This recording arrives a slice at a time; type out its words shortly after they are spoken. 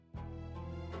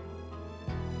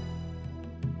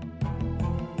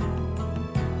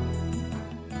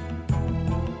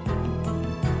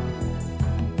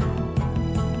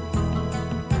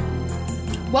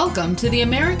Welcome to the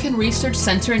American Research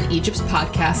Center in Egypt's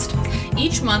podcast.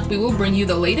 Each month, we will bring you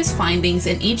the latest findings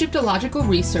in Egyptological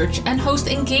research and host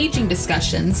engaging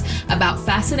discussions about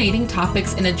fascinating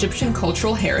topics in Egyptian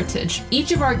cultural heritage.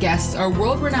 Each of our guests are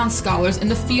world-renowned scholars in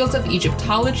the fields of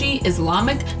Egyptology,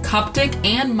 Islamic, Coptic,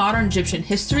 and modern Egyptian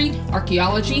history,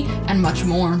 archaeology, and much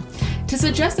more. To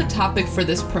suggest a topic for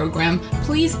this program,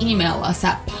 please email us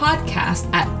at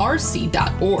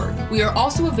podcast@rc.org. We are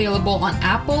also available on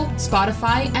Apple,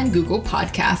 Spotify, and Google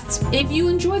Podcasts. If you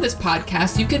enjoy this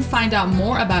podcast, you can find out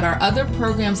more about our other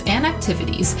programs and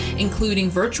activities, including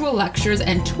virtual lectures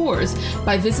and tours,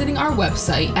 by visiting our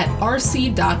website at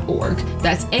rc.org.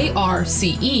 That's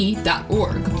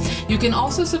arce.org. You can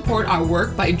also support our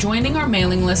work by joining our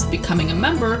mailing list, becoming a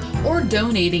member, or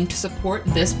donating to support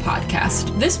this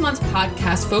podcast. This month's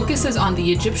podcast focuses on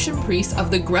the Egyptian priests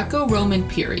of the Greco-Roman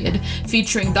period,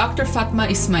 featuring Dr. Fatma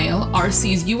Ismail,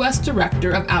 RC's U.S. Director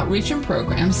of Outreach and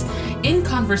Programs, in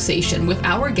conversation with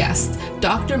our guest,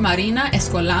 Dr. Marina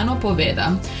Escolano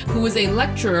Poveda, who is a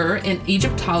lecturer in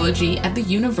Egyptology at the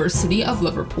University of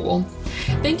Liverpool.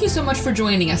 Thank you so much for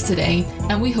joining us today,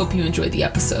 and we hope you enjoyed the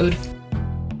episode.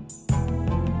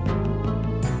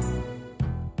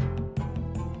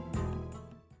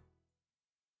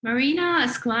 Marina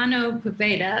Escolano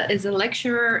Poveda is a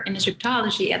lecturer in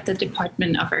Egyptology at the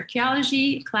Department of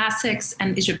Archaeology, Classics,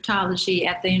 and Egyptology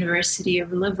at the University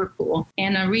of Liverpool,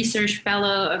 and a research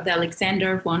fellow of the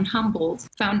Alexander von Humboldt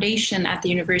Foundation at the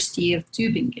University of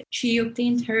Tübingen. She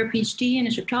obtained her PhD in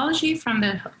Egyptology from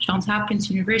the Johns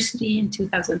Hopkins University in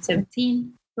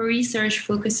 2017. Her research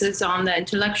focuses on the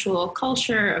intellectual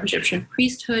culture of Egyptian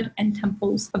priesthood and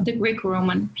temples of the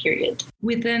Greco-Roman period.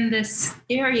 Within this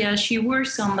area, she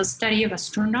works on the study of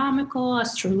astronomical,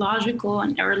 astrological,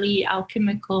 and early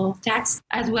alchemical texts,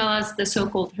 as well as the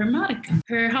so-called Hermetica.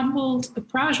 Her Humboldt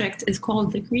project is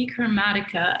called the Greek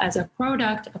Hermetica as a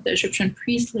product of the Egyptian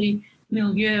priestly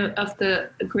milieu of the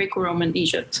Greco-Roman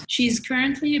Egypt. She's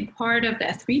currently a part of the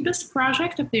Athrebis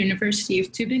project of the University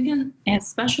of Tübingen, a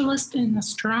specialist in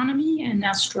astronomy and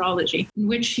astrology, in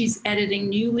which she's editing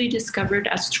newly discovered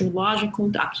astrological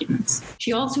documents.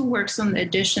 She also works on the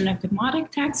edition of demotic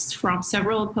texts from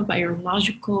several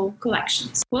papyrological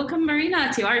collections. Welcome, Marina,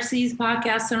 to RC's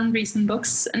podcast on recent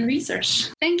books and research.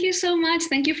 Thank you so much.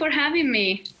 Thank you for having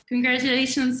me.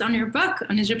 Congratulations on your book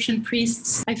on Egyptian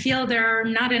priests. I feel there are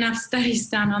not enough studies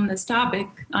done on this topic.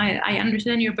 I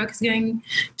understand your book is going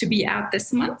to be out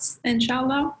this month,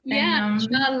 inshallah. Yeah,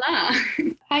 inshallah.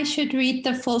 I should read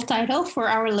the full title for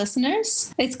our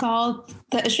listeners. It's called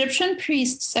The Egyptian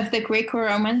Priests of the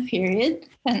Greco-Roman Period,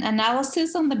 an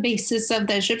analysis on the basis of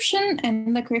the Egyptian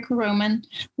and the Greco-Roman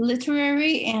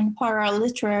literary and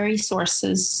paraliterary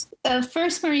sources.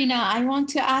 First, Marina, I want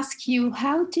to ask you,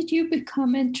 how did you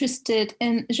become interested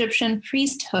in Egyptian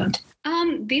priesthood?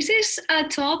 This is a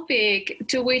topic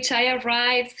to which I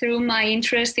arrived through my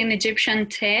interest in Egyptian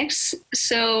texts.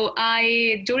 So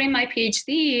during my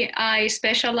PhD, I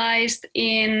specialized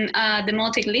in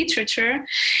demotic literature,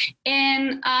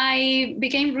 and I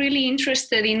became really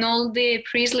interested in all the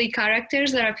priestly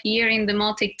characters that appear in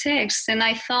demotic texts. And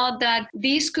I thought that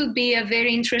this could be a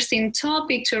very interesting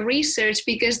topic to research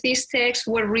because these texts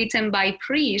were written by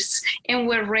priests and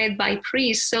were read by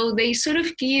priests. So they sort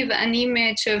of give an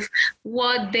image of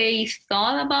what they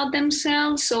thought about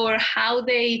themselves or how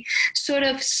they sort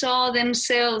of saw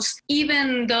themselves,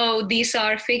 even though these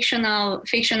are fictional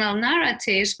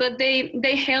narratives, but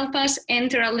they help us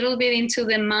enter a little bit into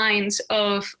the minds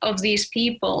of these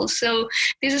people. So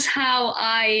this is how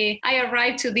I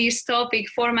arrived to this topic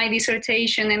for my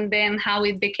dissertation, and then how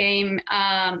it became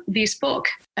this book.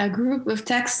 A group of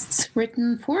texts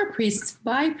written for priests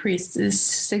by priests is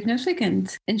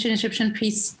significant. Ancient Egyptian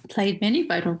priests played many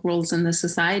vital roles in the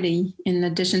society. In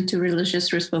addition to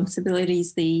religious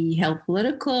responsibilities, they held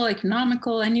political,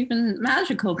 economical, and even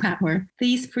magical power.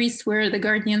 These priests were the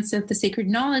guardians of the sacred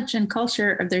knowledge and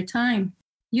culture of their time.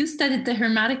 You studied the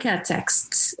Hermetica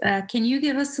texts. Can you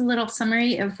give us a little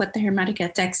summary of what the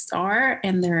Hermetica texts are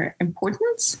and their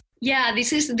importance? Yeah,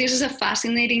 this is a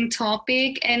fascinating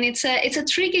topic, and it's a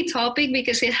tricky topic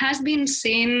because it has been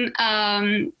seen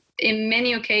in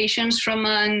many occasions from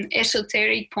an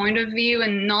esoteric point of view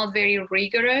and not very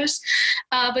rigorous.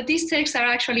 But these texts are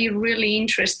actually really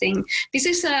interesting. This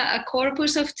is a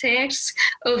corpus of texts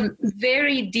of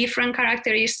very different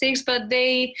characteristics, but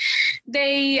they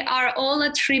are all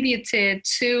attributed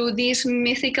to this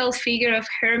mythical figure of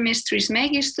Hermes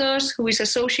Trismegistus, who is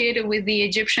associated with the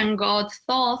Egyptian god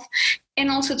Thoth,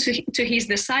 and also to his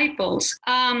disciples.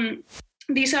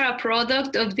 These are a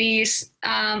product of this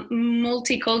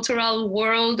multicultural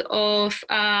world of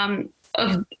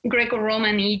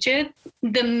Greco-Roman Egypt.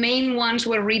 The main ones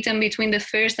were written between the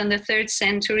 1st and the 3rd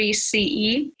century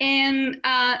CE, and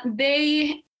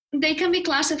they can be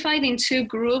classified in two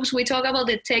groups. We talk about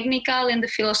the technical and the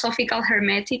philosophical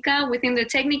Hermetica. Within the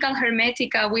technical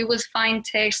Hermetica, we would find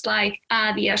texts like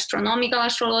the astronomical,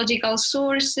 astrological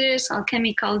sources,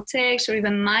 alchemical texts, or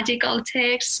even magical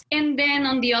texts. And then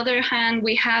on the other hand,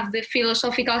 we have the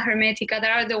philosophical Hermetica.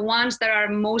 That are the ones that are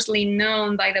mostly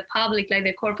known by the public, like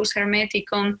the Corpus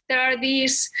Hermeticum. There are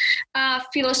these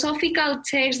philosophical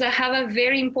texts that have a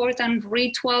very important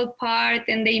ritual part,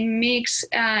 and they mix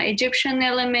Egyptian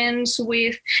elements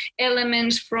with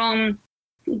elements from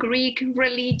Greek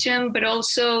religion, but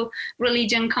also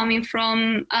religion coming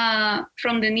from the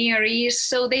Near East.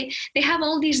 So they have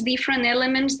all these different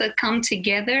elements that come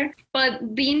together. But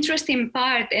the interesting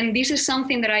part, and this is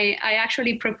something that I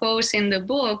actually propose in the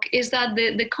book, is that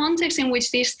the context in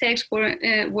which these texts were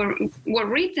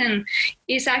written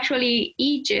is actually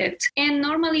Egypt. And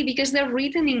normally, because they're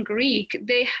written in Greek,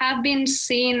 they have been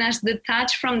seen as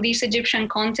detached from this Egyptian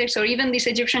context, or even this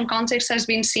Egyptian context has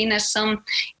been seen as some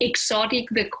exotic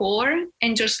decor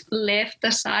and just left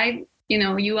aside. You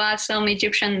know, you add some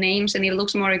Egyptian names and it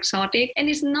looks more exotic. And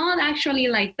it's not actually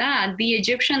like that. The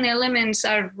Egyptian elements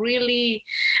are really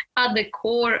at the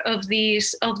core of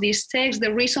these texts.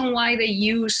 The reason why they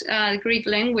use Greek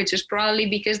language is probably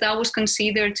because that was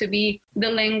considered to be the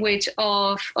language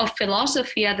of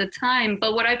philosophy at the time.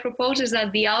 But what I propose is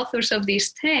that the authors of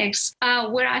these texts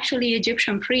were actually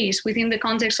Egyptian priests within the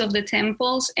context of the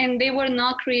temples, and they were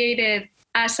not created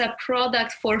as a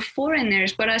product for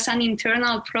foreigners, but as an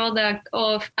internal product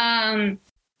of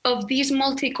this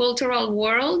multicultural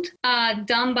world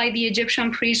done by the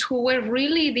Egyptian priests, who were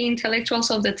really the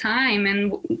intellectuals of the time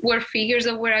and were figures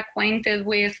that were acquainted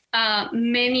with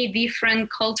many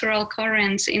different cultural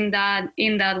currents in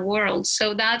that world.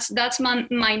 So that's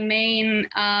my main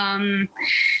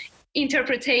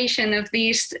interpretation of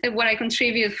these, what I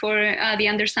contribute for the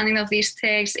understanding of these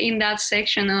texts in that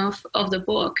section of the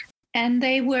book. And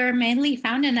they were mainly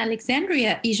found in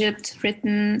Alexandria, Egypt,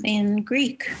 written in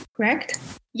Greek, correct?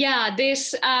 Yeah,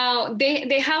 this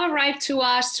they have arrived to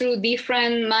us through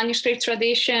different manuscript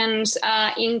traditions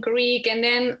in Greek, and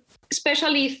then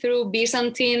especially through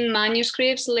Byzantine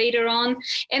manuscripts later on.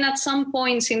 And at some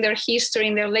points in their history,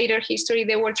 in their later history,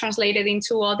 they were translated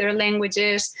into other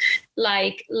languages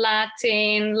like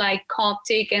Latin, like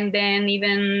Coptic, and then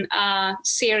even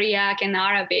Syriac and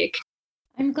Arabic.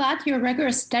 I'm glad your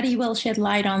rigorous study will shed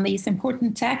light on these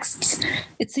important texts.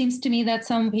 It seems to me that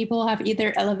some people have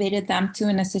either elevated them to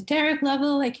an esoteric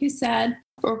level, like you said,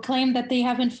 or claim that they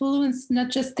have influenced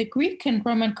not just the Greek and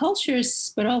Roman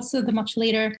cultures, but also the much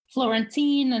later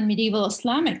Florentine and medieval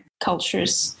Islamic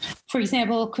cultures. For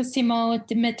example, Cosimo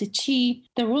de' Medici,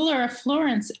 the ruler of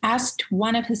Florence, asked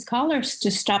one of his scholars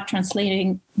to stop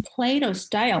translating Plato's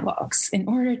dialogues in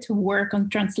order to work on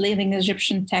translating the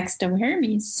Egyptian text of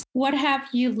Hermes. What have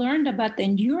you learned about the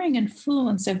enduring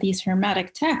influence of these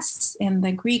Hermetic texts in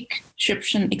the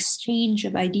Greek-Egyptian exchange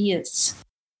of ideas?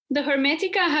 The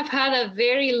Hermetica have had a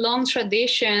very long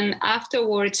tradition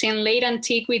afterwards in late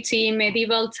antiquity,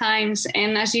 medieval times,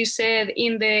 and as you said,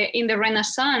 in the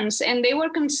Renaissance. And they were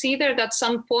considered at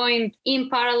some point in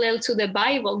parallel to the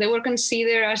Bible. They were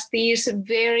considered as this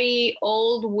very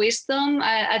old wisdom,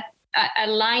 a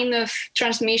line of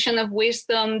transmission of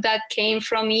wisdom that came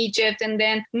from Egypt and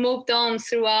then moved on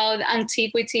throughout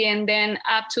antiquity and then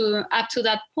up to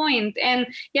that point. And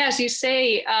yeah, as you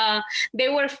say,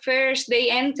 they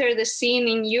entered the scene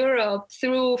in Europe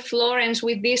through Florence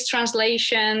with this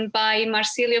translation by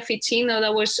Marsilio Ficino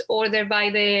that was ordered by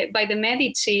the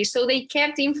Medici. So they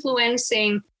kept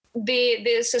influencing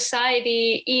the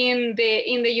society in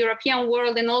the European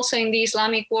world and also in the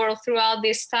Islamic world throughout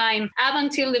this time up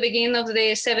until the beginning of the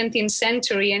 17th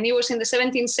century. And it was in the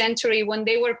 17th century when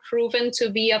they were proven to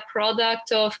be a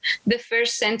product of the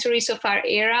first centuries of our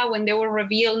era, when they were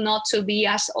revealed not to be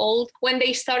as old, when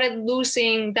they started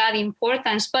losing that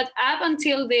importance. But up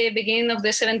until the beginning of the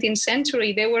 17th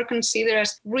century, they were considered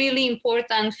as really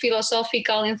important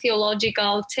philosophical and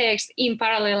theological texts in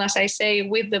parallel, as I say,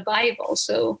 with the Bible.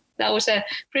 So that was a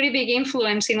pretty big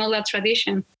influence in all that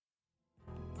tradition.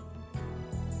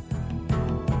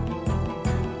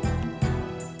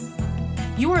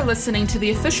 You are listening to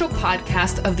the official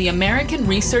podcast of the American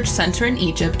Research Center in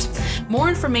Egypt. More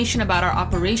information about our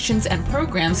operations and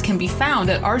programs can be found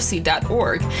at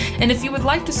rc.org. And if you would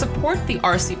like to support the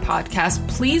RC podcast,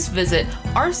 please visit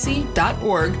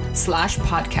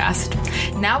rc.org/podcast.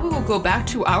 Now we will go back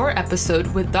to our episode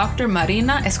with Dr.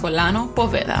 Marina Escolano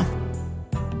Poveda.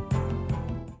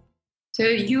 So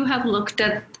you have looked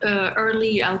at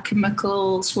early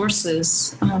alchemical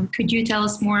sources. Could you tell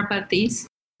us more about these?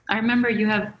 I remember you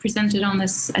have presented on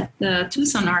this at the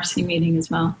Tucson RC meeting as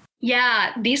well.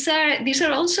 Yeah, these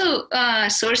are also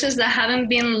sources that haven't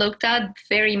been looked at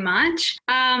very much.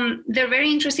 They're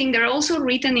very interesting. They're also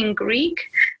written in Greek.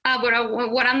 But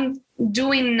what I'm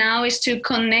doing now is to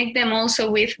connect them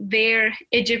also with their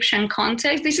Egyptian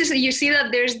context. You see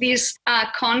that there's this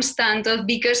constant of,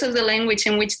 because of the language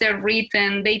in which they're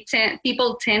written,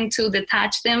 people tend to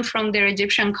detach them from their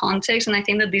Egyptian context, and I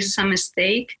think that this is a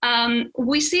mistake.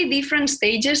 We see different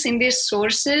stages in these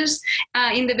sources.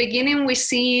 In the beginning, we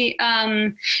see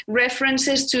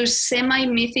references to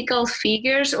semi-mythical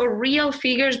figures or real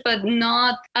figures, but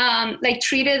not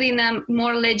treated in a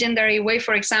more legendary way.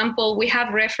 For example, we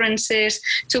have references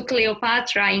to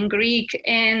Cleopatra in Greek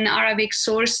and Arabic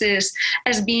sources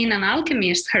as being an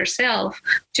alchemist herself,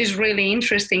 which is really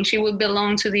interesting. She would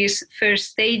belong to these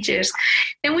first stages.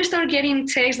 Then we start getting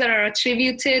texts that are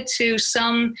attributed to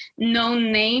some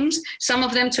known names, some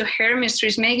of them to Hermes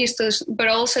Trismegistus, but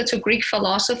also to Greek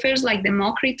philosophers like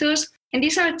Democritus. And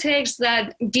these are texts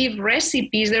that give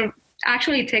recipes. They're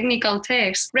actually technical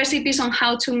texts, recipes on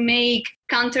how to make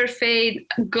counterfeit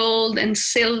gold and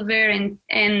silver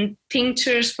and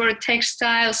tinctures for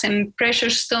textiles and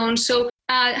precious stones. So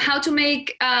how to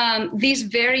make these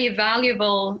very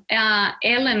valuable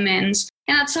elements.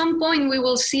 And at some point, we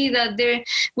will see that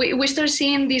we start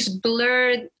seeing this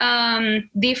blurred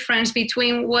difference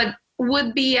between what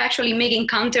would be actually making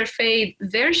counterfeit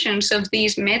versions of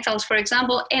these metals, for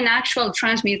example, and actual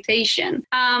transmutation.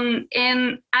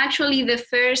 And actually the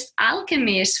first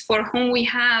alchemist for whom we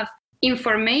have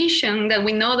information that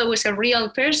we know that was a real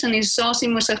person is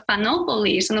Zosimus of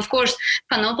Panopolis. And of course,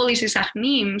 Panopolis is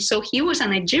Akhnim, so he was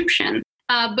an Egyptian.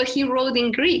 But he wrote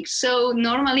in Greek. So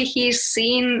normally he's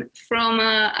seen from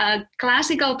a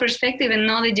classical perspective and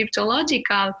not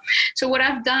Egyptological. So what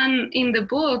I've done in the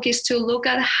book is to look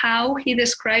at how he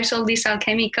describes all these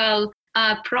alchemical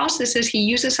processes. He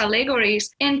uses allegories,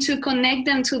 and to connect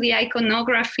them to the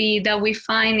iconography that we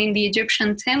find in the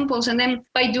Egyptian temples. And then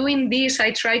by doing this,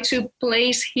 I try to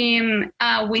place him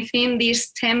within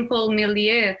this temple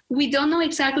milieu. We don't know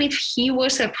exactly if he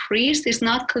was a priest. It's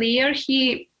not clear.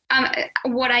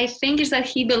 What I think is that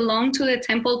he belonged to the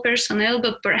temple personnel,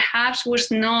 but perhaps was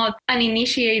not an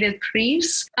initiated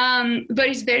priest. But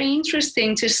it's very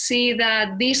interesting to see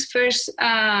that these first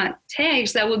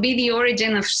texts that would be the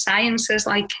origin of sciences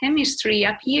like chemistry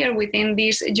appear within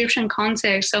this Egyptian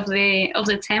context of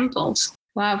the temples.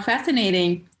 Wow,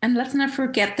 fascinating. And let's not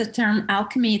forget the term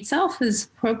alchemy itself is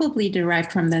probably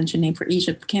derived from the ancient name for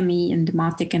Egypt, Chemi, in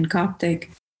Demotic and Coptic.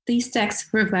 These texts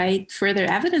provide further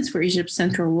evidence for Egypt's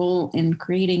central role in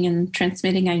creating and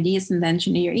transmitting ideas in the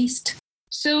ancient Near East.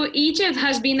 So Egypt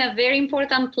has been a very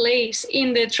important place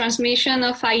in the transmission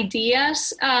of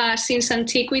ideas since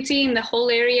antiquity in the whole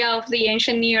area of the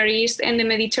ancient Near East and the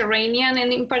Mediterranean,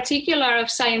 and in particular of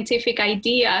scientific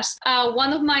ideas.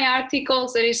 One of my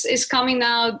articles that is coming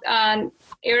out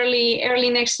early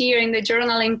next year in the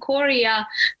journal Encoria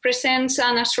presents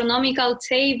an astronomical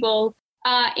table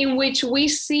in which we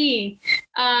see,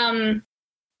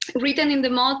 written in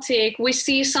Demotic, we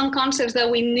see some concepts that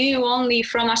we knew only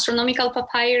from astronomical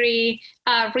papyri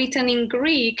written in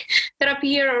Greek that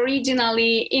appear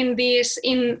originally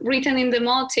written in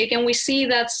Demotic. And we see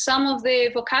that some of the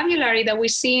vocabulary that we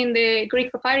see in the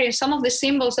Greek papyri, some of the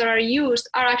symbols that are used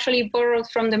are actually borrowed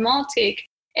from Demotic.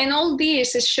 And all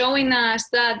this is showing us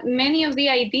that many of the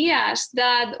ideas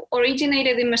that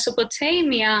originated in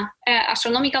Mesopotamia,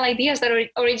 astronomical ideas that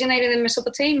originated in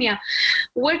Mesopotamia,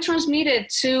 were transmitted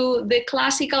to the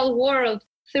classical world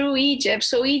through Egypt.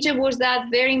 So Egypt was that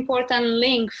very important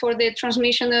link for the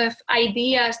transmission of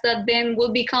ideas that then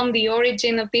would become the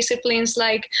origin of disciplines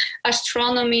like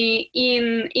astronomy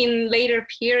in later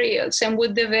periods and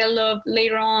would develop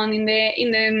later on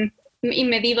in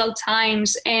medieval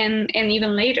times and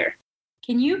even later.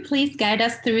 Can you please guide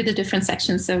us through the different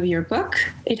sections of your book?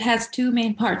 It has two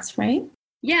main parts, right?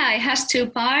 Yeah, it has two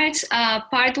parts.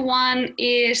 Part one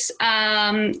is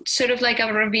sort of like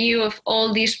a review of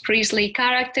all these priestly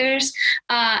characters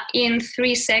in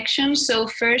three sections. So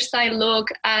first I look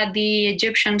at the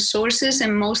Egyptian sources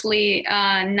and mostly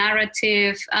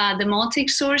narrative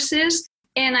Demotic sources.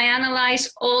 and I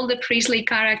analyzed all the priestly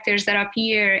characters that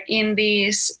appear in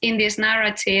these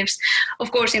narratives.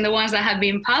 Of course, in the ones that have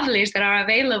been published, that are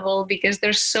available, because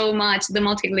there's so much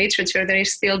demotic literature that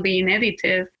is still being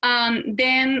edited.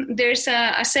 Then there's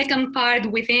a second part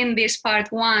within this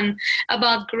part one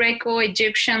about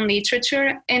Greco-Egyptian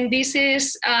literature, and this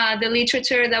is the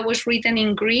literature that was written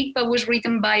in Greek but was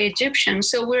written by Egyptians.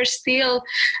 So we're still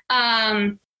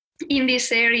in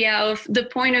this area of the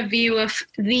point of view of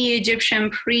the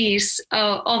Egyptian priests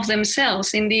of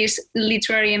themselves in these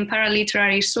literary and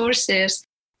paraliterary sources.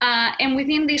 And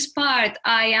within this part,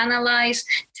 I analyze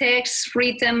texts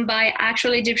written by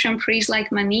actual Egyptian priests like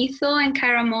Manetho and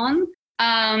Kairamon,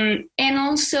 and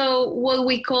also what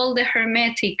we call the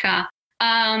Hermetica.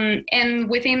 And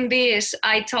within this,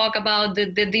 I talk about the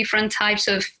different types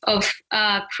of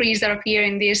priests that appear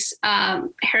in this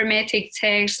Hermetic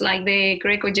texts, like the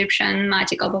Greco-Egyptian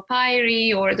magical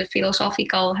papyri or the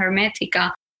philosophical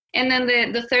Hermetica. And then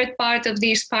the third part of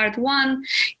this part one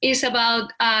is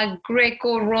about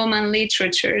Greco-Roman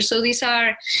literature. So these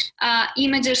are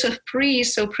images of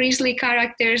priests, so priestly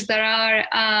characters that are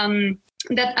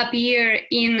that appear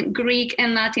in Greek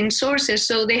and Latin sources.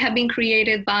 So they have been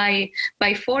created by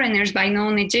foreigners, by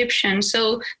non-Egyptians.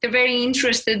 So they're very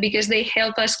interested because they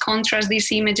help us contrast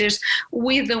these images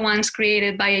with the ones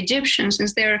created by Egyptians,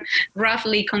 since they're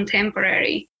roughly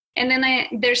contemporary. And then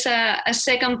there's a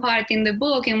second part in the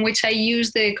book in which I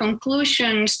use the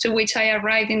conclusions to which I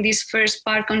arrived in this first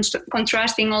part,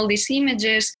 contrasting all these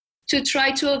images, to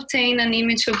try to obtain an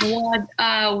image of what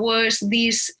was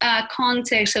this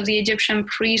context of the Egyptian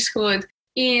priesthood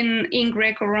in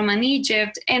Greco-Roman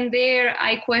Egypt. And there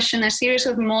I question a series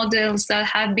of models that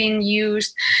have been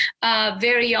used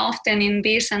very often in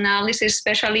this analysis,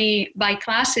 especially by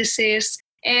classicists.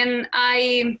 And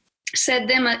I set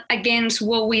them against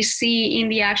what we see in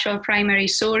the actual primary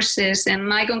sources. And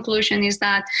my conclusion is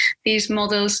that these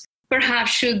models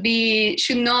perhaps should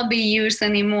not be used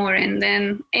anymore. And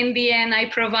then in the end, I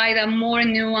provide a more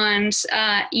nuanced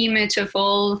image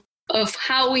of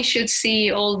how we should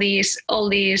see all these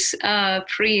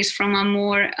priests from a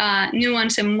more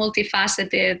nuanced and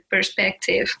multifaceted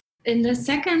perspective. In the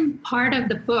second part of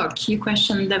the book, you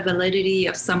question the validity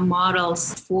of some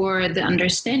models for the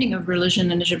understanding of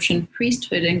religion and Egyptian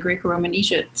priesthood in Greco-Roman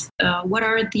Egypt. What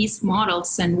are these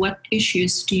models and what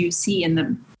issues do you see in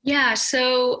them? Yeah,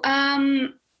 so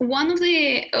one of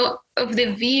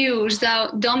the views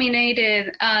that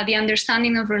dominated the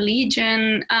understanding of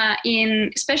religion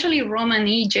in especially Roman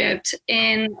Egypt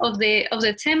and of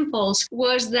the temples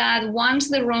was that once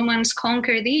the Romans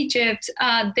conquered Egypt,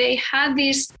 they had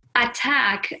this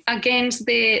attack against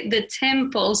the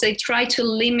temples. They tried to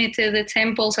limit the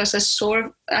temples as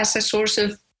a source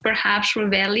of perhaps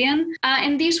rebellion.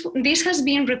 And this has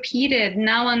been repeated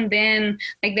now and then,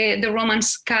 like the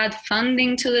Romans cut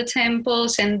funding to the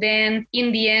temples, and then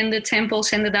in the end, the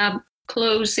temples ended up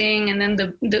closing, and then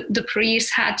the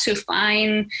priests had to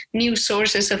find new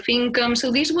sources of income.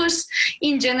 So this was,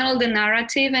 in general, the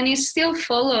narrative, and it's still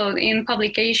followed in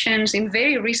publications, in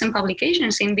very recent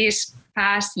publications in these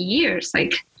past years.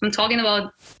 Like I'm talking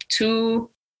about 2-3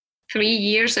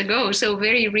 years ago, so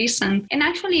very recent. And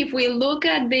actually, if we look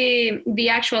at the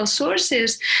actual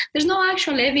sources, there's no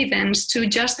actual evidence to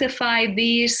justify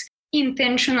this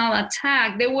intentional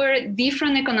attack. There were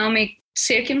different economic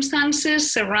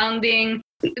circumstances surrounding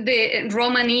the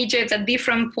Roman Egypt at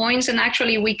different points, and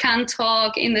actually we can't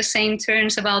talk in the same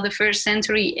terms about the 1st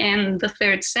century and the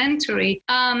 3rd century.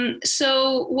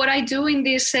 So what I do in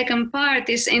this second part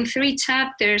is, in 3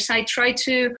 chapters, I try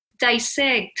to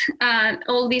dissect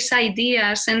all these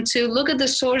ideas and to look at the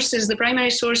sources, the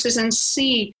primary sources, and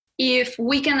see if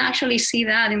we can actually see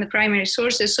that in the primary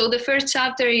sources. So the first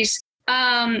chapter is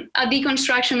a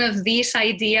deconstruction of this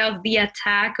idea of the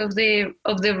attack of the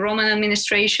Roman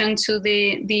administration to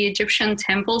the Egyptian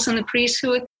temples and the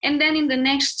priesthood. And then in the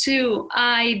next 2,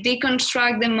 I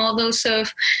deconstruct the models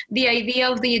of the idea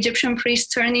of the Egyptian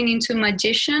priests turning into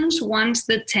magicians once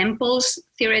the temples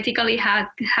theoretically had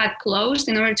closed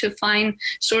in order to find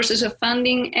sources of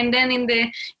funding. And then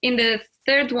in the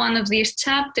third one of these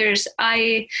chapters,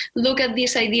 I look at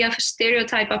this idea of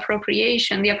stereotype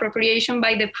appropriation, the appropriation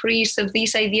by the priests of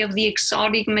this idea of the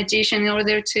exotic magician in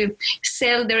order to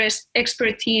sell their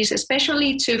expertise,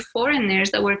 especially to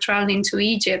foreigners that were traveling to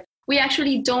Egypt. We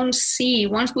actually don't see,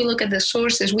 once we look at the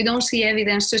sources, we don't see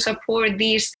evidence to support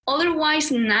these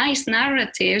otherwise nice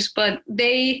narratives, but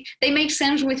they make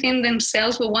sense within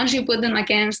themselves. But once you put them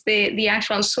against the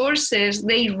actual sources,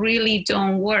 they really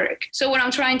don't work. So what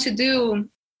I'm trying to do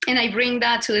and I bring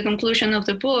that to the conclusion of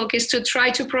the book, is to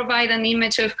try to provide an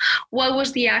image of what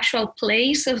was the actual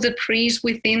place of the priest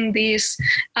within this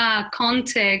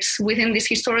context, within this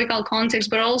historical context,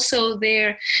 but also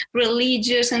their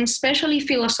religious and especially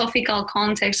philosophical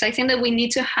context. I think that we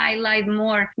need to highlight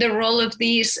more the role of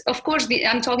these, of course,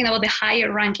 I'm talking about the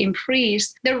higher ranking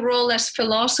priests, their role as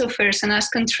philosophers and as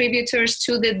contributors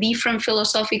to the different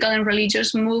philosophical and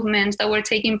religious movements that were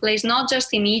taking place, not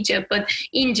just in Egypt, but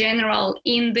in general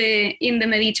in the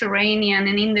Mediterranean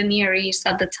and in the Near East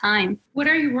at the time. What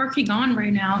are you working on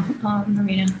right now,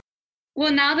 Marina?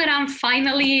 Well, now that I'm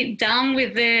finally done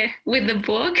with the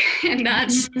book, and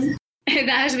that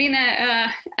has been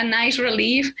a nice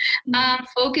relief.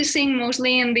 Focusing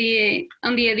mostly on the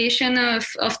edition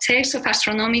of texts, of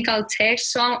astronomical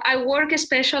texts. So I work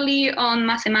especially on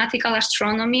mathematical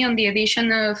astronomy, on the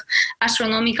edition of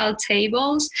astronomical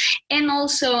tables, and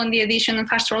also on the edition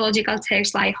of astrological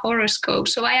texts like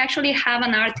horoscopes. So I actually have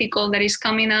an article that is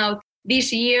coming out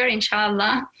this year,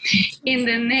 inshallah, in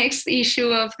the next issue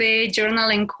of the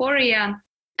journal Encoria,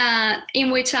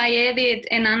 in which I edit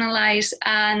and analyze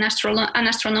an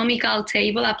astronomical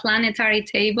table, a planetary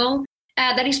table,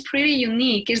 that is pretty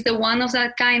unique. It's the one of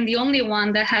that kind, the only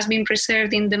one that has been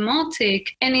preserved in Demotic,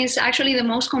 and is actually the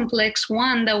most complex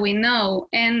one that we know.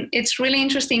 And it's really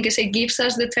interesting because it gives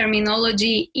us the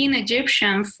terminology in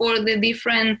Egyptian for the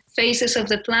different phases of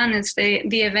the planets, the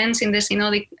events in the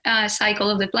synodic cycle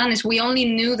of the planets. We only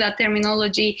knew that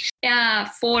terminology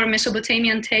for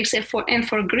Mesopotamian texts and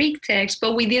for Greek texts,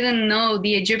 but we didn't know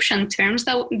the Egyptian terms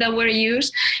that were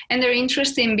used. And they're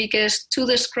interesting because to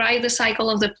describe the cycle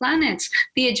of the planets,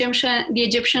 the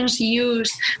Egyptians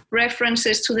used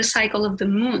references to the cycle of the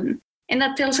moon. And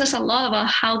that tells us a lot about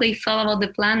how they thought about the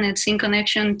planets in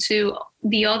connection to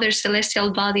the other celestial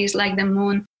bodies like the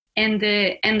moon and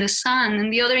the sun.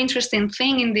 And the other interesting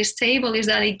thing in this table is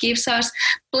that it gives us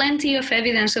plenty of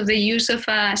evidence of the use of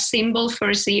a symbol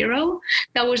for zero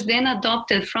that was then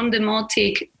adopted from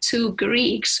Demotic to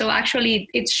Greek. So actually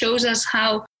it shows us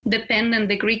how dependent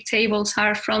the Greek tables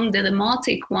are from the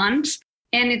Demotic ones.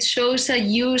 And it shows a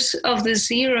use of the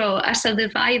zero as a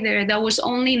divider that was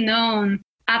only known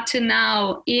up to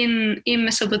now in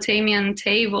Mesopotamian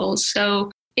tables. So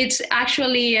it's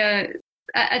actually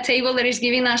a table that is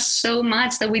giving us so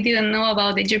much that we didn't know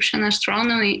about Egyptian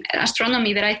astronomy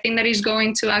that I think that is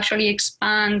going to actually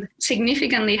expand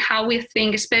significantly how we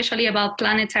think, especially about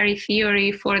planetary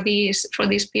theory for this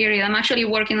period. I'm actually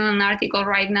working on an article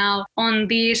right now on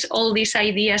all these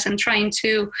ideas and trying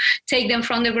to take them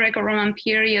from the Greco-Roman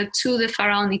period to the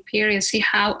Pharaonic period, see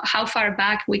how far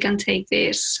back we can take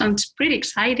this. So it's pretty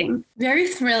exciting. Very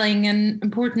thrilling and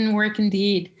important work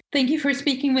indeed. Thank you for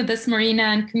speaking with us, Marina,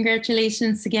 and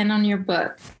congratulations again on your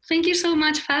book. Thank you so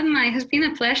much, Fatma. It has been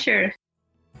a pleasure.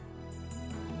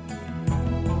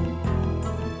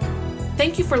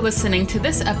 Thank you for listening to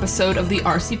this episode of the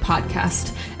RC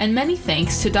Podcast, and many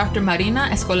thanks to Dr. Marina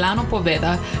Escolano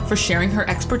Poveda for sharing her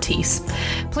expertise.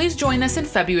 Please join us in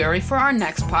February for our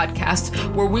next podcast,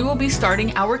 where we will be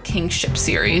starting our Kingship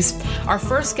series. Our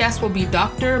first guest will be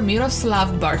Dr.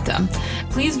 Miroslav Barta.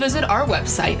 Please visit our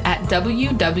website at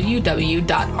www.rc.org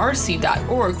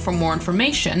for more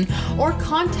information, or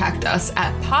contact us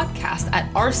at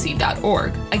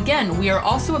podcast@rc.org. Again, we are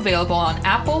also available on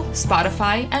Apple,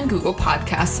 Spotify, and Google Podcasts.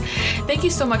 Thank you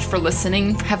so much for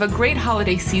listening. Have a great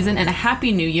holiday season and a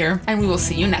happy new year, and we will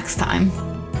see you next time.